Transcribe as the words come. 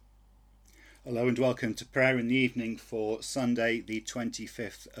Hello and welcome to prayer in the evening for Sunday the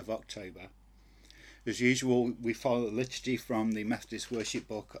 25th of October. As usual, we follow the liturgy from the Methodist Worship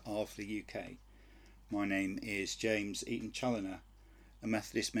Book of the UK. My name is James Eaton Challoner, a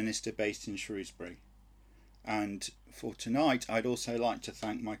Methodist minister based in Shrewsbury. And for tonight, I'd also like to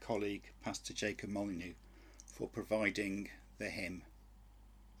thank my colleague, Pastor Jacob Molyneux, for providing the hymn.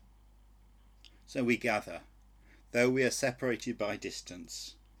 So we gather, though we are separated by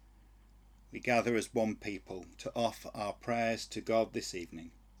distance. We gather as one people to offer our prayers to God this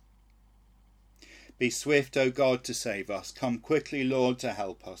evening. Be swift, O God, to save us. Come quickly, Lord, to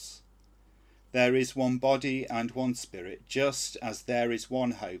help us. There is one body and one spirit, just as there is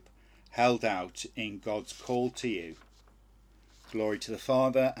one hope held out in God's call to you. Glory to the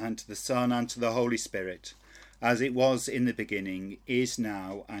Father, and to the Son, and to the Holy Spirit, as it was in the beginning, is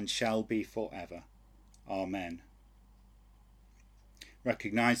now, and shall be forever. Amen.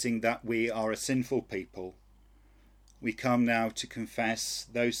 Recognising that we are a sinful people, we come now to confess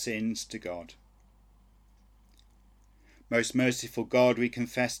those sins to God. Most merciful God, we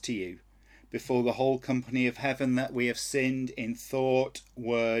confess to you, before the whole company of heaven, that we have sinned in thought,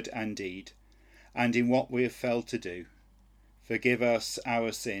 word and deed, and in what we have failed to do. Forgive us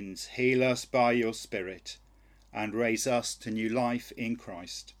our sins, heal us by your Spirit, and raise us to new life in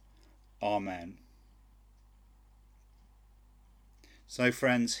Christ. Amen. So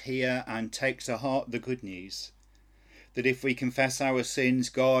friends, hear and take to heart the good news, that if we confess our sins,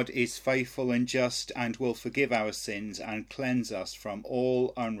 God is faithful and just and will forgive our sins and cleanse us from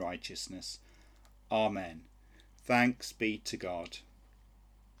all unrighteousness. Amen. Thanks be to God.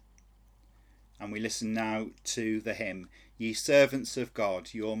 And we listen now to the hymn, Ye Servants of God,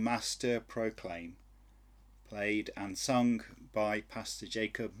 Your Master Proclaim, played and sung by Pastor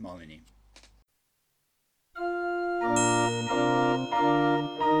Jacob Molyneux.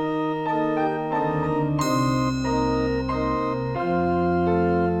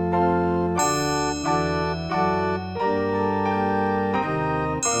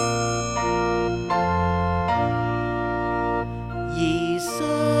 Ye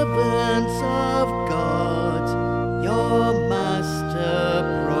servants of God, your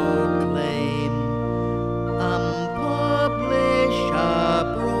Master proclaim, publish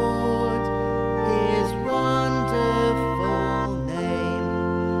abroad his wonderful name.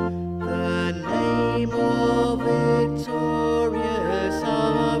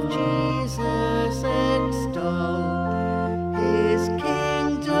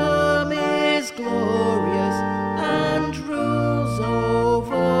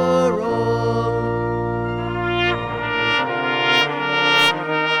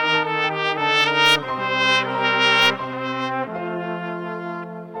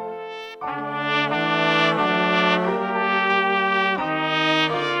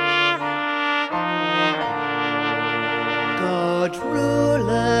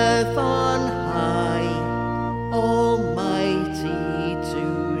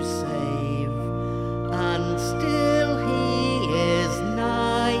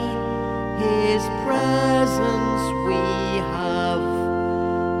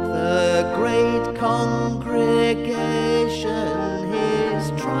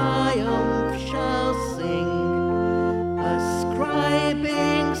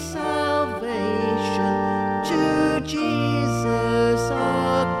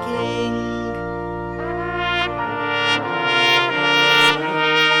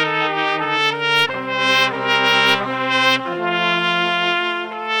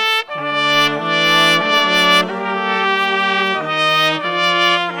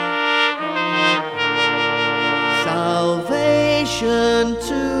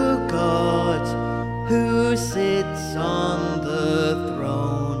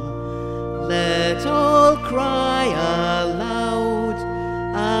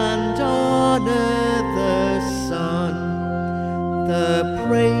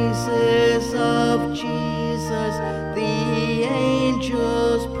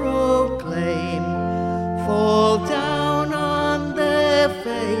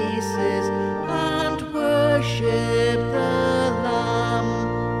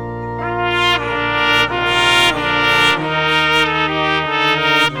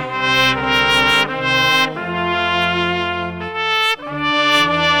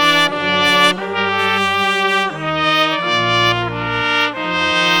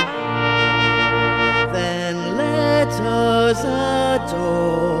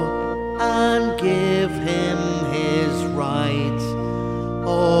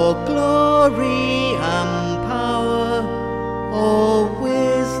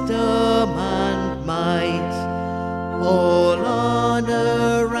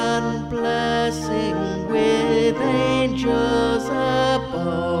 angels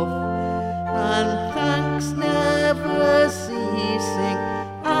above, and thanks never ceasing,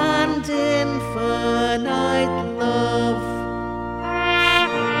 and infinite love.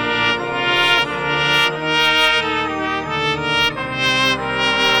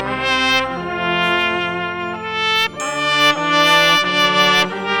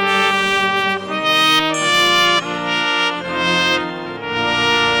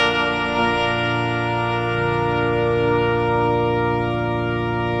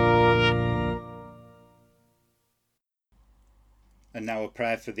 And now a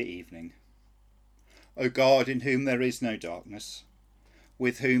prayer for the evening. O God, in whom there is no darkness,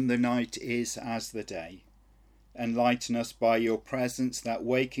 with whom the night is as the day, enlighten us by your presence, that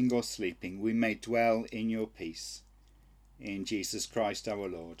waking or sleeping we may dwell in your peace. In Jesus Christ our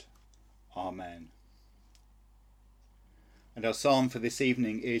Lord. Amen. And our psalm for this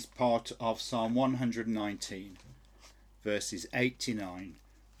evening is part of Psalm 119, verses 89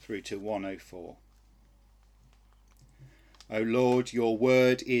 through to 104. O Lord, your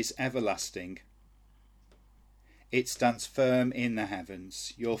word is everlasting. It stands firm in the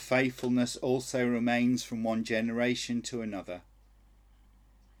heavens. Your faithfulness also remains from one generation to another.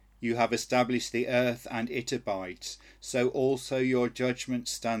 You have established the earth, and it abides. So also your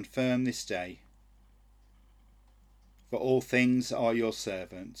judgments stand firm this day. For all things are your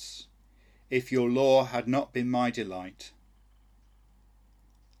servants. If your law had not been my delight,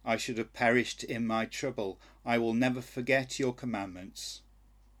 I should have perished in my trouble. I will never forget your commandments,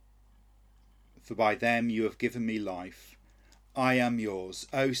 for by them you have given me life. I am yours.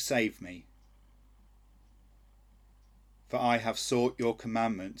 O save me. For I have sought your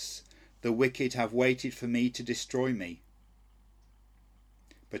commandments. The wicked have waited for me to destroy me.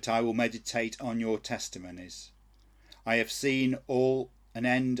 But I will meditate on your testimonies. I have seen an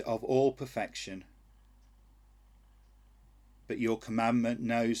end of all perfection. But your commandment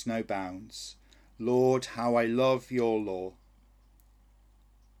knows no bounds. Lord, how I love your law.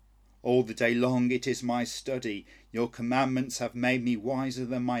 All the day long it is my study. Your commandments have made me wiser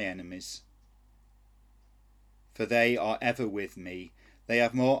than my enemies. For they are ever with me. They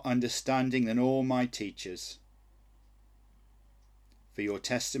have more understanding than all my teachers. For your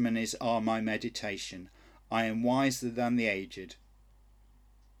testimonies are my meditation. I am wiser than the aged.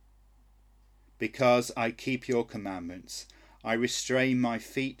 Because I keep your commandments, I restrain my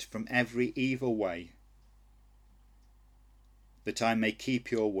feet from every evil way, that I may keep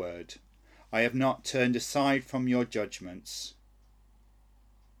your word. I have not turned aside from your judgments.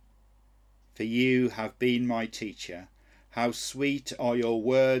 For you have been my teacher. How sweet are your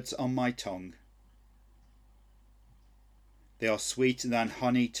words on my tongue. They are sweeter than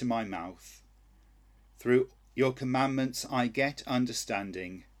honey to my mouth. Through your commandments I get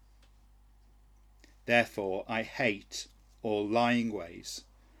understanding. Therefore I hate all lying ways.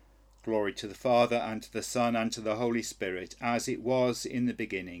 Glory to the Father, and to the Son, and to the Holy Spirit, as it was in the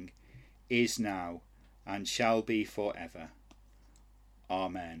beginning, is now, and shall be forever.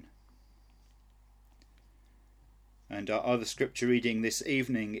 Amen. And our other scripture reading this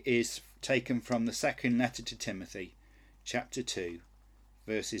evening is taken from the second letter to Timothy, chapter 2,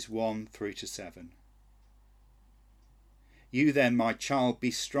 verses 1 through to 7. You then, my child,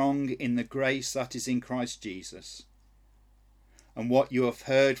 be strong in the grace that is in Christ Jesus. And what you have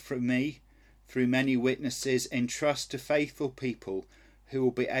heard from me through many witnesses, entrust to faithful people who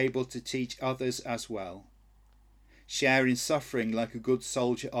will be able to teach others as well. Share in suffering like a good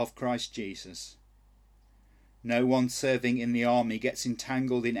soldier of Christ Jesus. No one serving in the army gets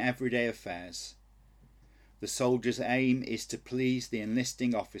entangled in everyday affairs. The soldier's aim is to please the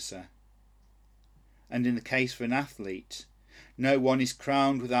enlisting officer. And in the case of an athlete, no one is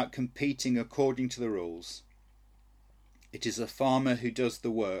crowned without competing according to the rules. It is a farmer who does the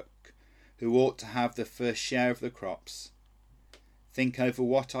work, who ought to have the first share of the crops. Think over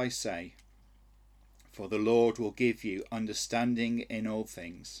what I say, for the Lord will give you understanding in all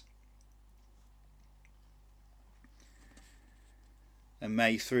things. And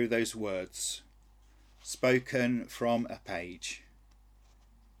may through those words, spoken from a page,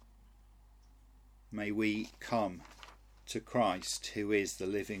 may we come to Christ, who is the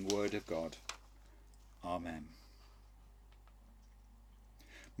living Word of God. Amen.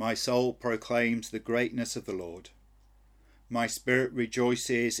 My soul proclaims the greatness of the Lord. My spirit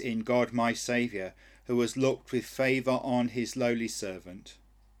rejoices in God my Saviour, who has looked with favour on his lowly servant.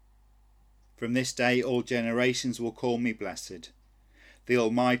 From this day all generations will call me blessed. The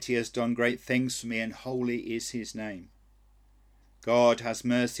Almighty has done great things for me, and holy is his name. God has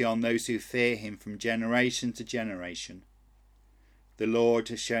mercy on those who fear him from generation to generation. The Lord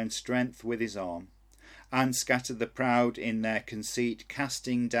has shown strength with his arm. and scatter the proud in their conceit,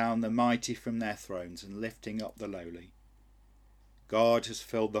 casting down the mighty from their thrones and lifting up the lowly. God has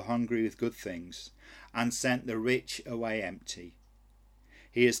filled the hungry with good things and sent the rich away empty.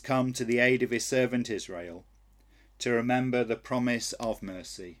 He has come to the aid of his servant Israel, to remember the promise of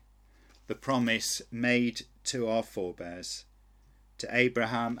mercy, the promise made to our forebears, to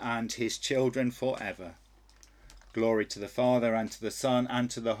Abraham and his children forever. Glory to the Father, and to the Son, and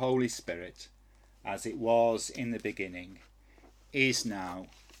to the Holy Spirit, as it was in the beginning, is now,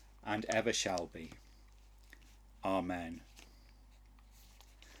 and ever shall be. Amen.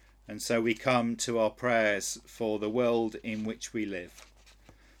 And so we come to our prayers for the world in which we live,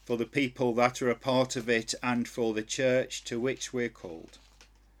 for the people that are a part of it, and for the church to which we're called.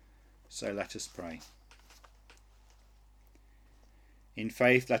 So let us pray. In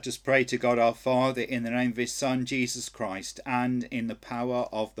faith, let us pray to God our Father in the name of his Son, Jesus Christ, and in the power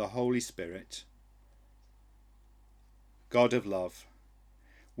of the Holy Spirit. God of love,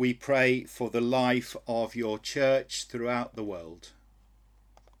 we pray for the life of your church throughout the world.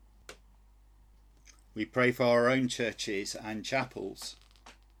 We pray for our own churches and chapels,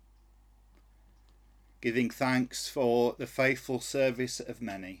 giving thanks for the faithful service of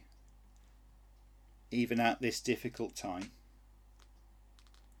many, even at this difficult time.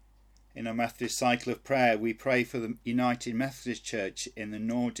 In our Methodist cycle of prayer, we pray for the United Methodist Church in the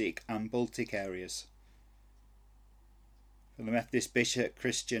Nordic and Baltic areas, for the Methodist Bishop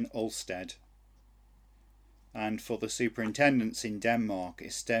Christian Olsted, and for the superintendents in Denmark,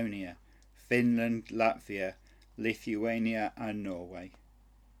 Estonia, Finland, Latvia, Lithuania and Norway.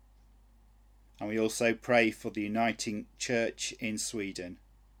 And we also pray for the Uniting Church in Sweden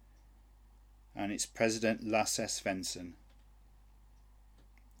and its president Lasse Svensson.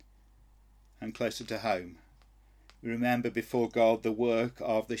 And closer to home, we remember before God the work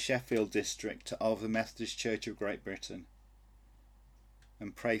of the Sheffield district of the Methodist Church of Great Britain,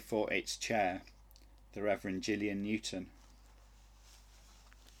 and pray for its chair, the Reverend Gillian Newton.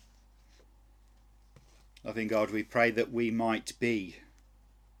 Loving God, we pray that we might be,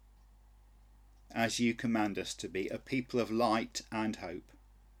 as you command us to be, a people of light and hope.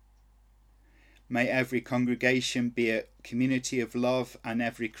 May every congregation be a community of love, and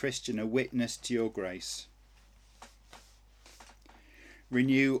every Christian a witness to your grace.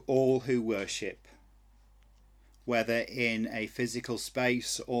 Renew all who worship, whether in a physical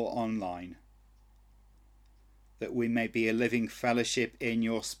space or online, that we may be a living fellowship in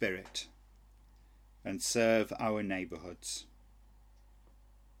your Spirit and serve our neighbourhoods.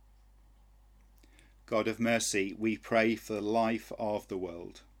 God of mercy, we pray for the life of the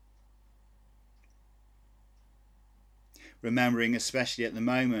world, remembering especially at the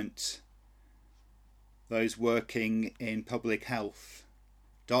moment those working in public health,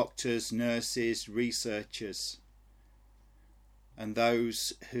 doctors, nurses, researchers, and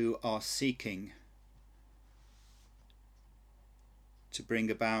those who are seeking to bring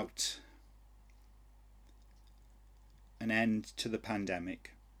about an end to the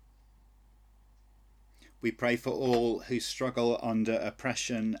pandemic. We pray for all who struggle under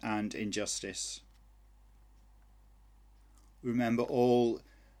oppression and injustice. Remember all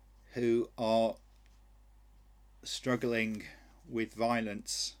who are struggling with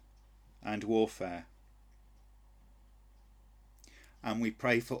violence and warfare. And we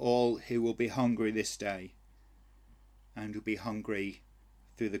pray for all who will be hungry this day and will be hungry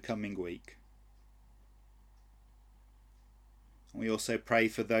through the coming week. And we also pray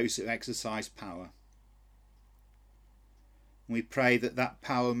for those who exercise power. We pray that that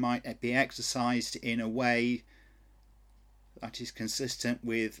power might be exercised in a way that is consistent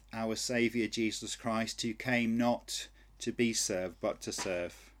with our Saviour Jesus Christ, who came not to be served but to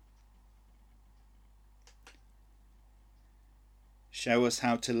serve. Show us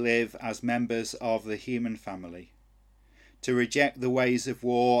how to live as members of the human family, to reject the ways of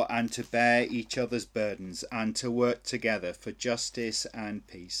war and to bear each other's burdens and to work together for justice and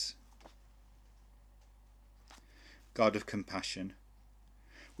peace. God of compassion,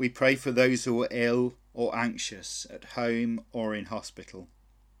 we pray for those who are ill or anxious at home or in hospital.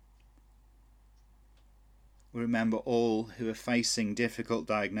 We remember all who are facing difficult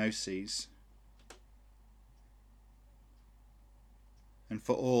diagnoses, and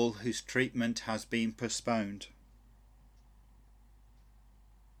for all whose treatment has been postponed.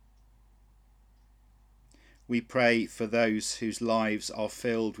 We pray for those whose lives are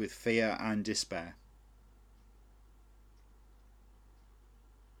filled with fear and despair.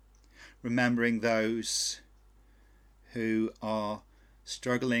 Remembering those who are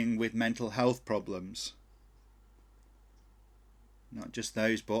struggling with mental health problems, not just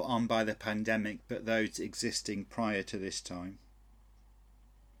those brought on by the pandemic, but those existing prior to this time.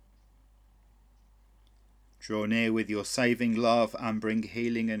 Draw near with your saving love and bring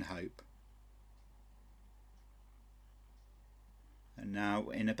healing and hope. And now,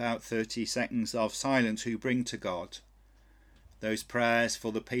 in about 30 seconds of silence, we bring to God those prayers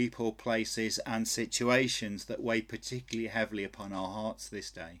for the people, places and situations that weigh particularly heavily upon our hearts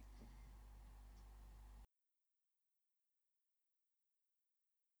this day.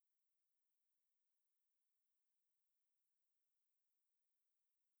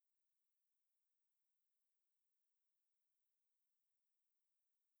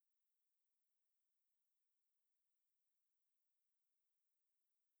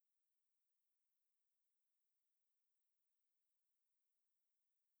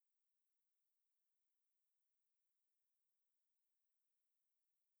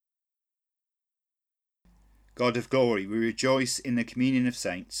 God of glory, we rejoice in the communion of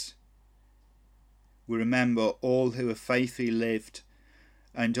saints. We remember all who have faithfully lived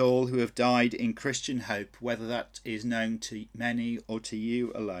and all who have died in Christian hope, whether that is known to many or to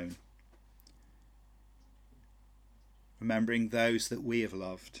you alone. Remembering those that we have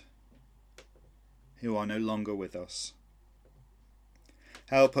loved, who are no longer with us.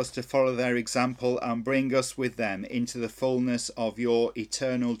 Help us to follow their example and bring us with them into the fullness of your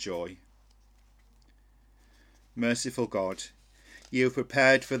eternal joy. Merciful God, you have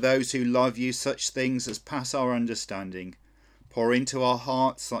prepared for those who love you such things as pass our understanding. Pour into our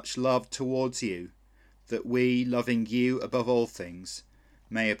hearts such love towards you, that we, loving you above all things,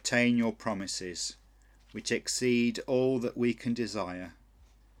 may obtain your promises, which exceed all that we can desire.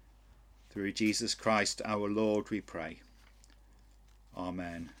 Through Jesus Christ our Lord we pray.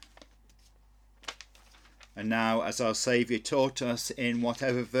 Amen. And now, as our Saviour taught us in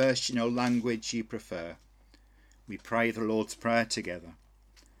whatever version or language you prefer, we pray the Lord's Prayer together.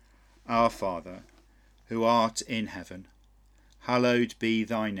 Our Father, who art in heaven, hallowed be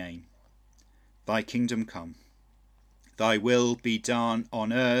thy name. Thy kingdom come. Thy will be done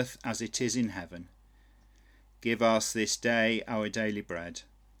on earth as it is in heaven. Give us this day our daily bread,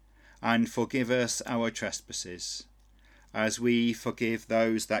 and forgive us our trespasses, as we forgive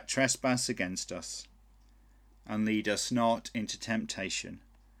those that trespass against us. And lead us not into temptation,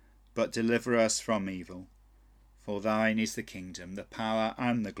 but deliver us from evil. For thine is the kingdom, the power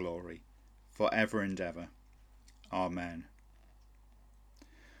and the glory, for ever and ever. Amen.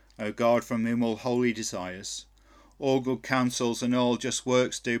 O God, from whom all holy desires, all good counsels and all just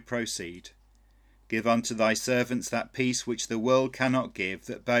works do proceed, give unto thy servants that peace which the world cannot give,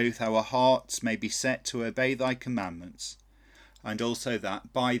 that both our hearts may be set to obey thy commandments, and also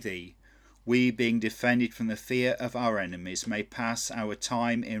that by thee we, being defended from the fear of our enemies, may pass our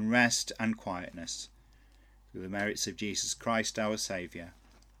time in rest and quietness. Through the merits of Jesus Christ our Saviour.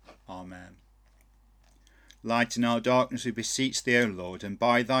 Amen. Lighten our darkness, we beseech thee, O Lord, and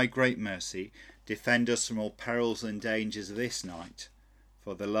by thy great mercy defend us from all perils and dangers of this night,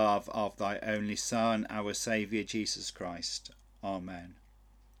 for the love of thy only Son, our Saviour, Jesus Christ. Amen.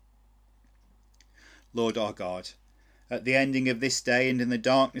 Lord our God, at the ending of this day and in the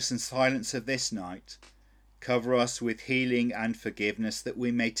darkness and silence of this night, cover us with healing and forgiveness, that we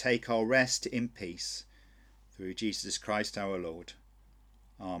may take our rest in peace. Through Jesus Christ our Lord.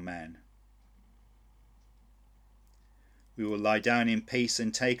 Amen. We will lie down in peace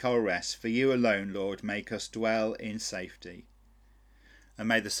and take our rest, for you alone, Lord, make us dwell in safety. And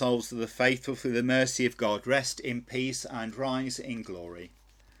may the souls of the faithful, through the mercy of God, rest in peace and rise in glory.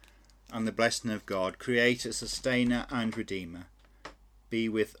 And the blessing of God, Creator, Sustainer and Redeemer, be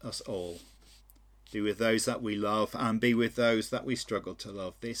with us all. Be with those that we love, and be with those that we struggle to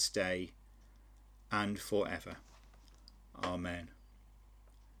love this day and forever. Amen.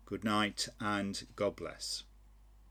 Good night and God bless.